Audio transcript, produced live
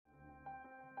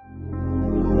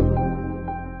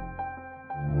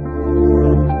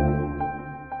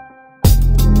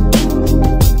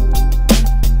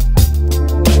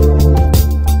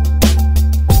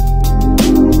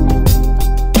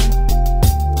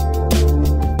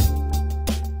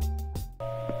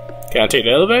Can I take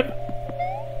the elevator?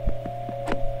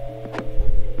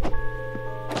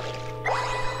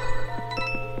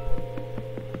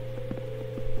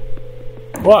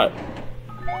 What?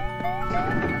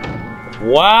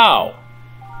 Wow.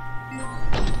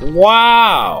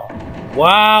 Wow.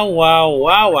 Wow, wow,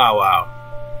 wow, wow, wow.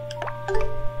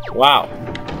 Wow.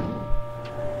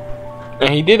 And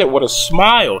he did it with a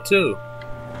smile, too.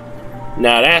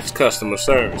 Now that's customer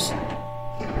service.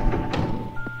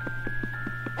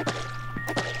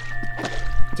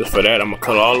 Just for that, I'm gonna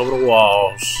cut all over the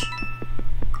walls.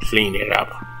 Clean it up.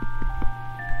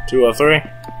 203.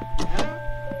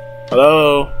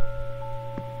 Hello?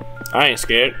 I ain't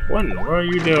scared. What in the world are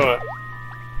you doing?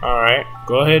 Alright,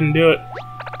 go ahead and do it.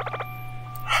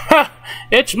 Ha!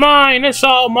 It's mine! It's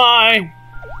all mine!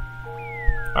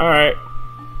 Alright.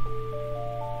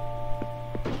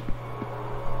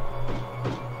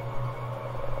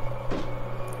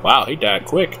 Wow, he died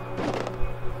quick.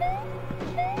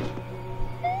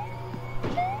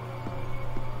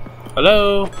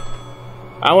 Hello?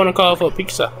 I want to call for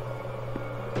pizza.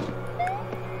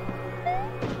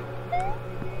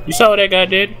 You saw what that guy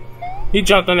did? He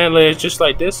jumped on that ledge just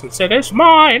like this and said, "It's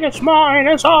mine, it's mine,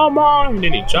 it's all mine." And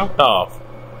then he jumped off.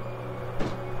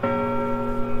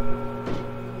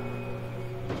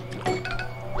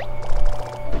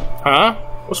 Huh?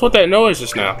 What's with that noise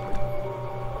just now?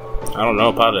 I don't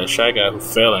know, probably that shy guy who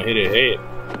fell and hit his head.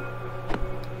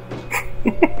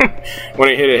 When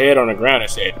he hit his head on the ground, it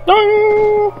said,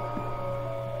 "Dong!"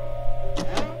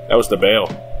 That was the bell.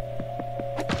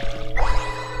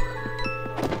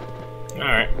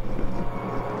 Alright.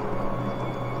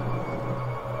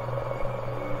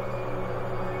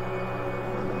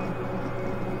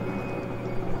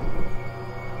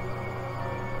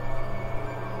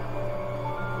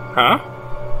 Huh?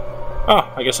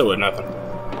 Oh, I guess it was nothing.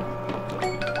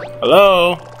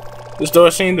 Hello? This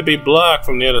door seemed to be blocked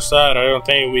from the other side. I don't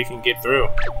think we can get through.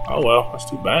 Oh well, that's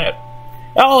too bad.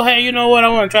 Oh, hey, you know what? I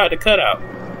want to try the cutout.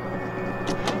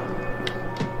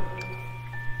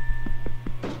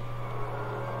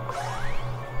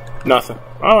 Nothing.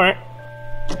 Alright.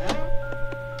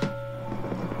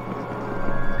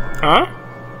 Huh?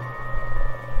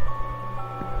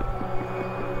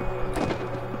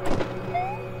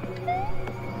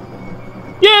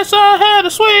 Yes, I had a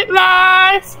sweet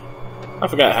life. I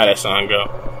forgot how that song go.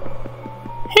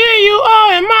 Here you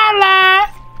are in my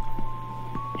life.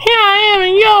 Here I am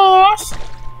in yours.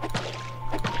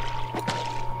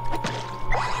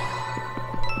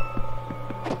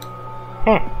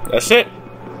 That's it.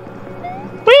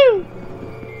 Woo!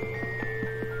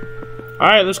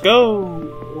 Alright, let's go.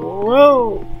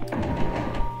 Whoa.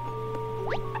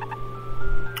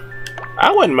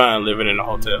 I wouldn't mind living in a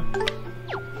hotel.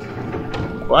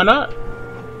 Why not?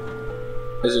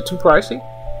 Is it too pricey?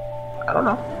 I don't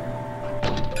know.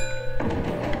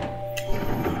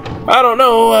 I don't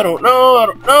know, I don't know, I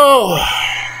don't know.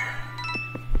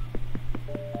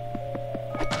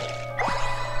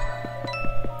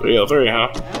 $303, huh?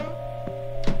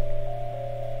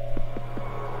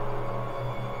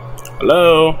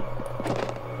 Hello?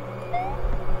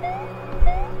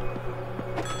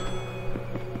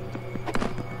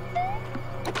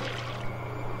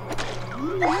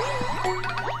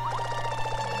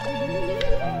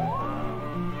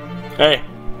 Hey.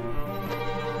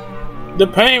 The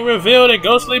paint revealed a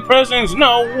ghostly presence?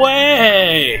 No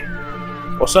way!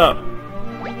 What's up?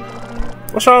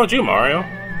 What's wrong with you, Mario?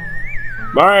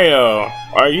 Mario,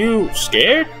 are you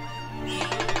scared?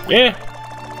 Yeah.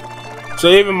 So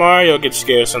even Mario gets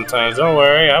scared sometimes. Don't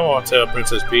worry, I won't tell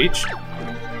Princess Peach.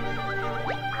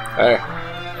 Hey.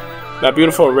 That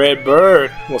beautiful red bird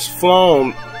has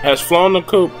flown the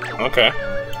coop. Okay.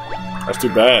 That's too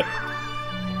bad.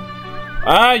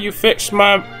 Ah, you fixed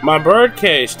my bird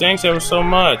cage. Thanks ever so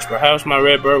much. Perhaps my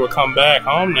red bird will come back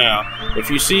home now. If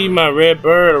you see my red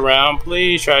bird around,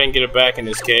 please try and get it back in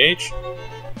this cage.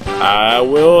 I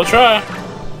will try.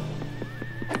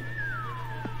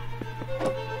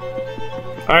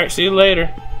 Alright, see you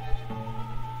later.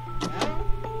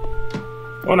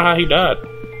 I wonder how he died.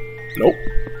 Nope.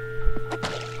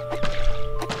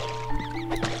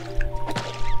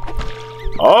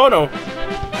 Oh no.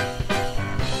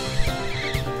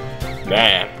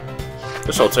 Damn.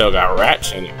 This hotel got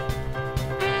rats in it.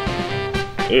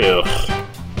 Ew.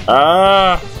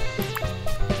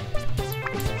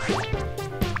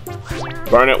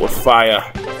 Burn it with fire.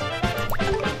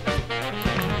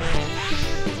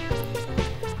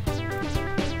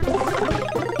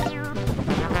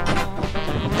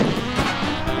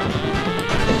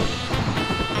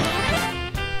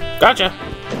 Gotcha.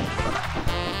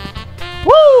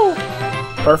 Woo!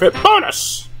 Perfect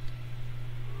bonus.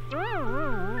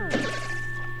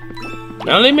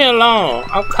 Now leave me alone.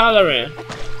 I'm coloring.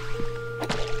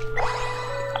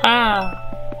 Ah.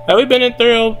 Have we been in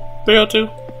 302?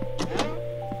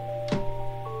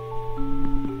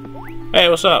 Hey,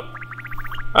 what's up?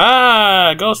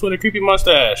 Ah, ghost with a creepy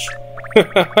mustache.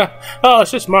 Oh,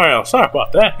 it's just Mario. Sorry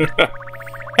about that.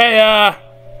 Hey,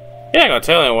 you ain't gonna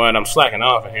tell anyone I'm slacking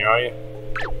off in here, are you?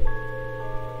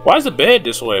 Why is the bed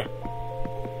this way?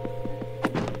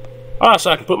 Oh,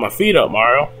 so I can put my feet up,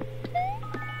 Mario.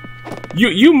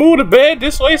 You move the bed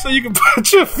this way so you can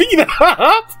put your feet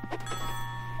up?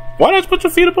 Why not put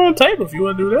your feet up on the table if you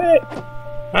want to do that?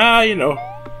 Ah, you know,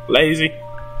 lazy.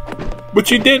 But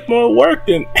you did more work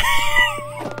than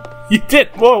you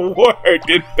did more work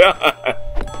than done.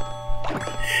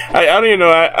 I don't even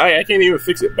know. I can't even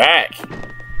fix it back.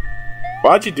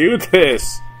 Why'd you do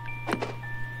this?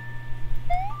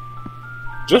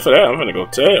 Just for that, I'm gonna go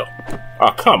tell.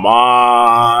 Oh, come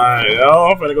on.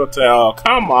 Oh, I'm gonna go tell.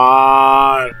 Come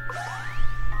on.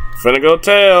 Finna go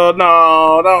tell.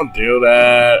 No, don't do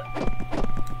that.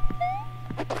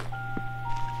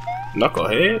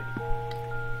 Knucklehead?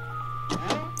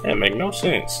 That make no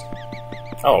sense.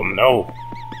 Oh no.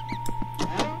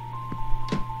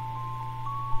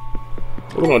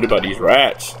 What are we gonna do about these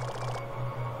rats?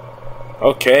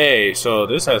 Okay, so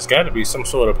this has got to be some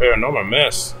sort of paranormal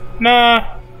mess.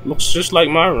 Nah, looks just like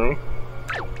my room.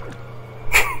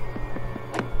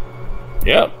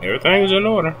 Yep, everything's in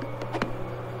order.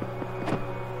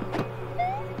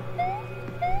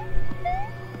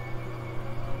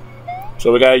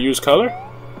 So we gotta use color?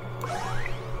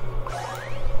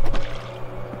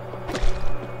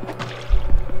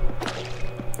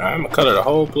 I'm gonna color the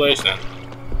whole place then.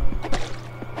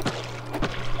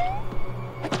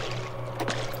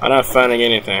 I'm not finding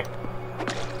anything.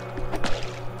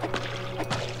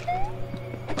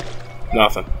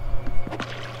 Nothing.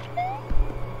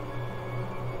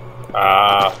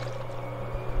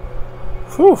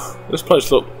 Whew, this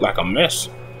place looked like a mess.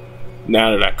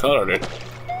 Now that I colored it.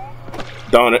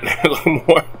 Darn it, a little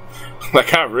more.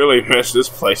 Like I really messed this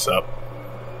place up.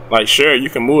 Like sure, you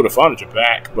can move the furniture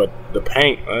back, but the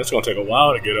paint, it's gonna take a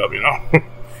while to get up, you know?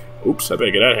 Oops, I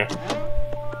better get out of here.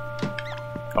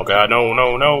 Oh god, no,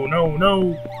 no, no, no,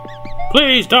 no.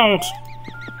 Please don't.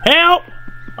 Help!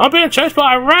 I'm being chased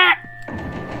by a rat!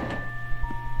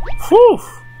 Whew!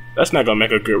 That's not gonna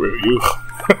make a good review.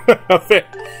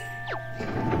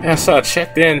 And so I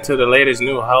checked into the latest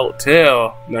new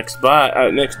hotel next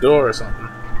door or something.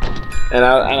 And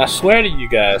I swear to you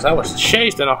guys, I was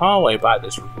chased in a hallway by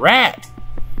this rat.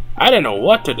 I didn't know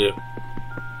what to do.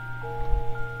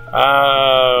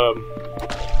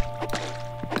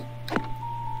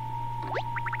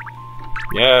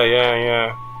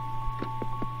 Yeah.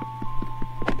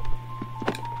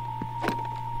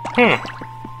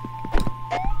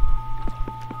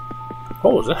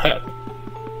 What was that?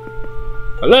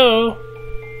 Hello?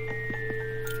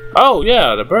 Oh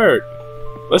yeah, the bird.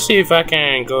 Let's see if I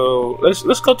can go.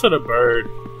 Let's go to the bird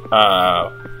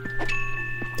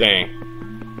thing.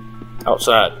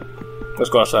 Outside. Let's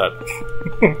go outside.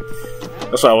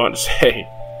 That's what I wanted to say.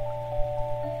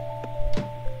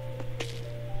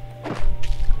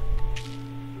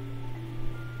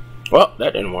 Well,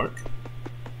 that didn't work.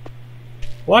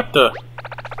 What the?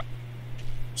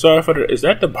 Sorry for the. Is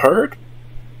that the bird?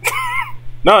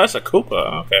 No, that's a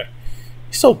Koopa. Okay.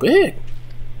 He's so big.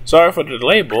 Sorry for the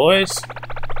delay, boys.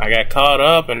 I got caught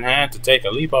up and had to take a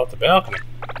leap off the balcony.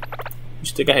 He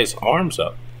still got his arms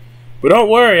up. But don't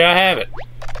worry, I have it.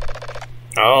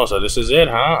 Oh, so this is it,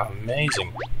 huh?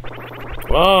 Amazing.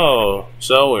 Whoa.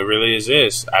 So it really is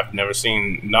this. I've never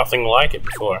seen nothing like it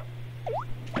before.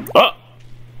 Oh!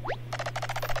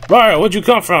 Mario, where'd you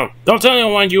come from? Don't tell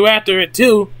anyone you after it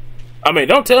too. I mean,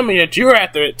 don't tell me that you're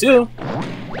after it too.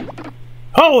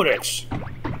 Hold it!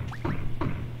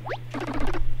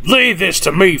 Leave this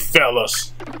to me,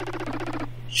 fellas.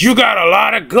 You got a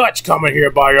lot of guts coming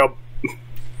here by your...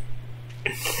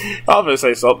 I'm gonna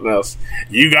say something else.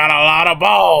 You got a lot of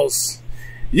balls.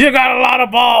 You got a lot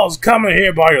of balls coming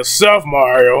here by yourself,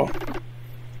 Mario.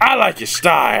 I like your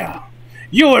style.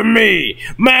 You and me,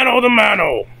 mano to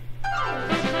mano.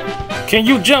 Can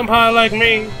you jump high like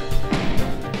me?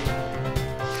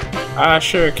 I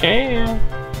sure can.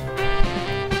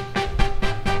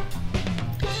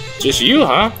 Just you,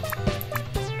 huh?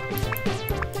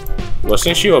 Well,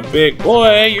 since you're a big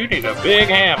boy, you need a big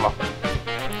hammer.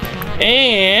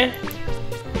 And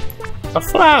a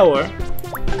flower.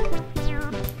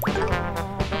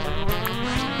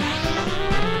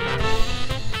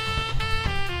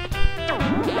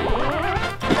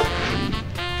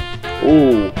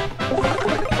 Ooh.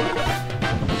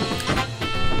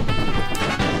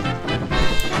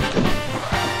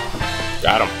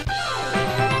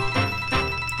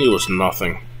 He was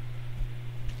nothing.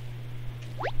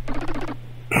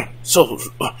 So,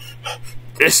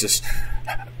 this is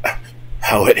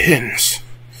how it ends.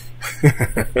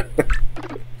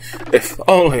 If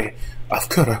only I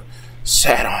could have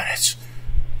sat on it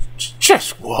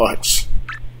just once.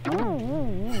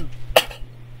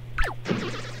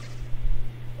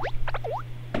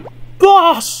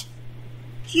 Boss!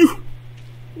 You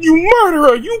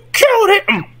murderer! You killed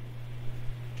him!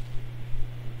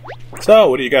 So,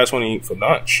 what do you guys want to eat for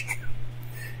lunch?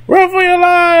 Run for your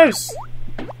lives!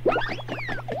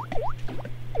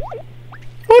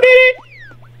 Who did it?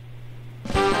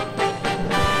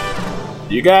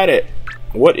 You got it.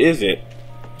 What is it?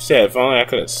 You said if only I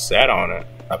could have sat on it.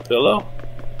 A pillow?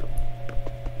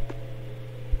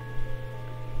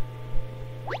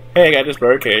 Hey, I got this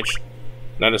bird cage.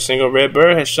 Not a single red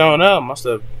bird has shown up. Must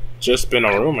have just been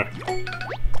a rumor.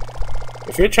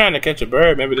 If you're trying to catch a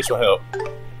bird, maybe this will help.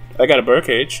 I got a bird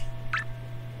cage.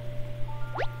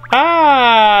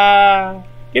 Ah!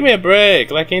 Give me a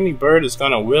break. Like any bird is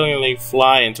gonna willingly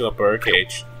fly into a bird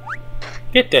cage.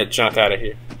 Get that junk out of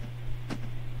here.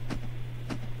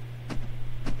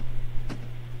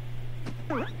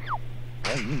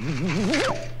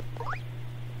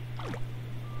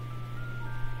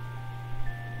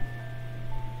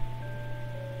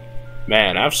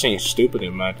 Man, I've seen stupid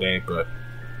in my day, but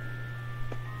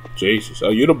Jesus,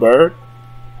 are you the bird?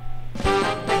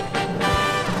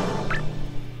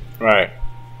 Right,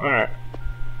 alright.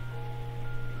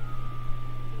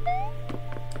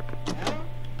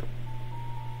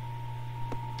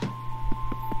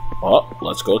 Well,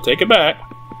 let's go take it back.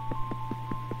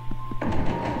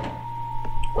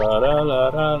 I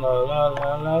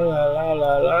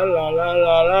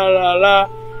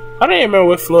don't even remember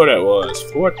what floor that was.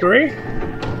 Floor 3?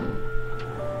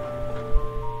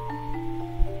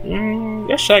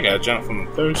 Guess I gotta jump from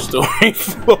the 3rd story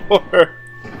floor.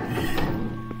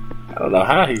 I don't know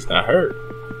how he's not hurt.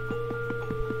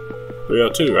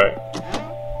 302, right?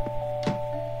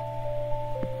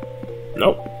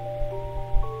 Nope.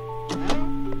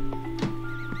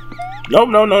 Nope,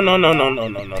 no.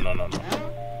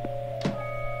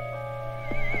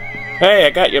 Hey, I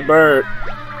got your bird.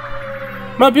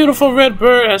 My beautiful red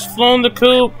bird has flown the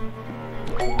coop.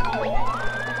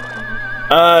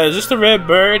 Is this the red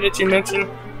bird that you mentioned?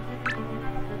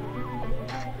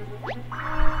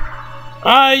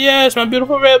 Ah, yes, my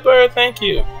beautiful red bird, thank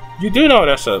you. You do know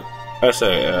that's a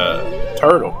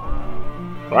turtle,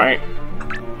 right?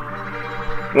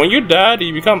 When you die, do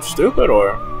you become stupid,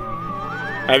 or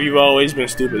have you always been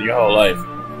stupid your whole life?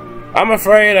 I'm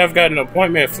afraid I've got an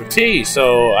appointment for tea,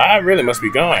 so I really must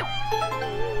be going.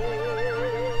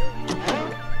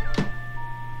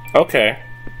 Okay.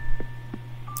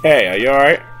 Hey, are you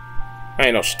alright? I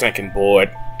ain't no stinking bored.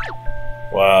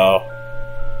 Wow.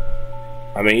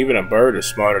 I mean, even a bird is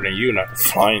smarter than you not to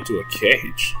fly into a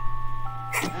cage.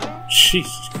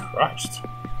 Jesus Christ.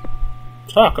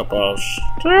 Talk about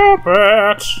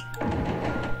stupid.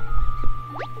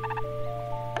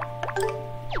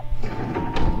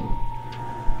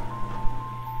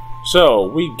 So,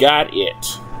 we got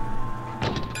it.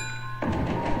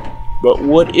 But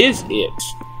what is it?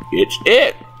 It's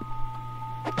it.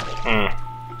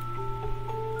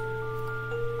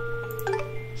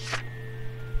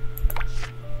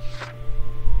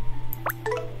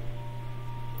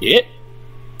 It?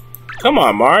 Come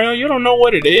on, Mario, you don't know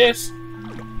what it is?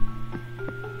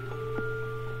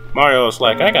 Mario's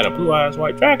like, I got a blue-eyes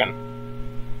white dragon.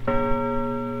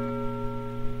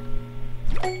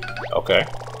 Okay.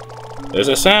 There's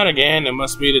a sound again. It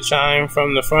must be the chime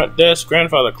from the front desk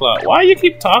grandfather clock. Why you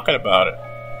keep talking about it?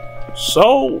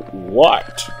 So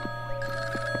what?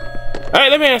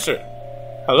 Hey, let me answer.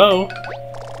 Hello?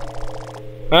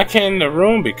 How can the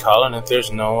room be calling if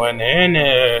there's no one in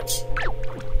it?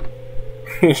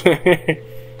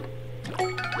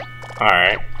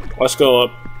 Alright. Let's go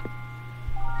up.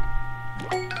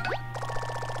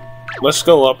 Let's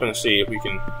go up and see if we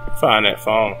can find that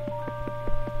phone.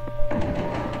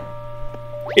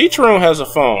 Each room has a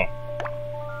phone.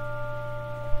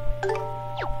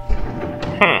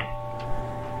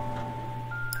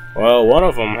 Well, one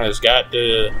of them has got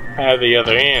to have the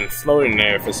other end floating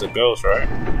there if it's a ghost, right?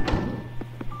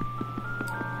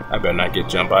 I better not get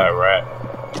jumped by a rat.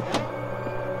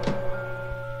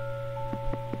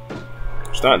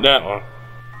 It's not that one.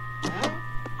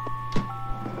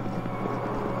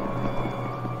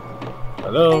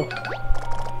 Hello?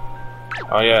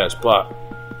 Oh yeah, it's blocked.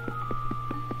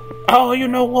 Oh, you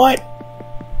know what?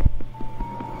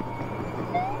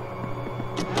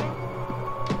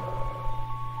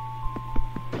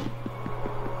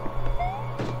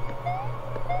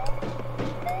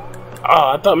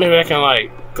 Oh, I thought maybe I can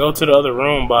like go to the other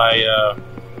room by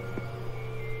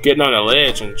getting on a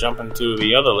ledge and jumping to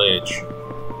the other ledge.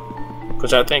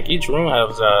 Because I think each room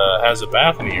has a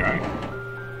balcony, right?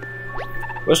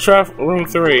 Let's try room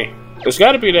 3. It's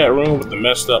got to be that room with the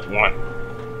messed up one.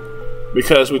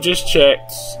 Because we just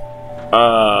checked.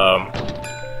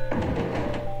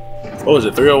 What was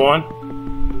it?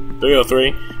 301?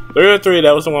 303? 303,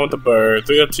 that was the one with the bird.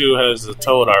 302 has the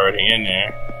toad already in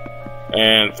there.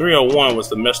 And 301 was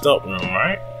the messed up room,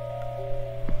 right?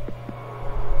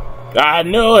 I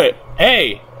knew it!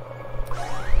 Hey!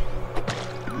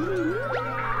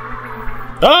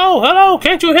 Oh, hello,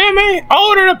 can't you hear me? I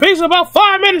ordered a pizza about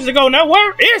 5 minutes ago, now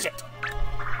where is it?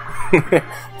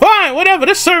 Fine, whatever,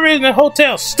 this service in the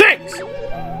hotel stinks!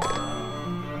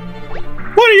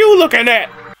 What are you looking at?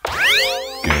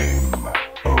 Game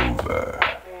over.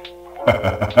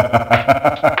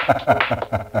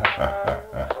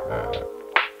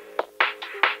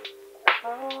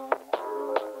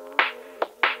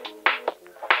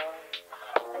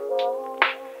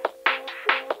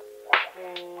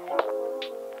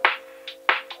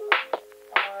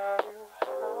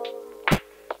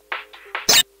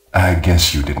 I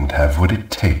guess you didn't have what it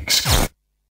takes.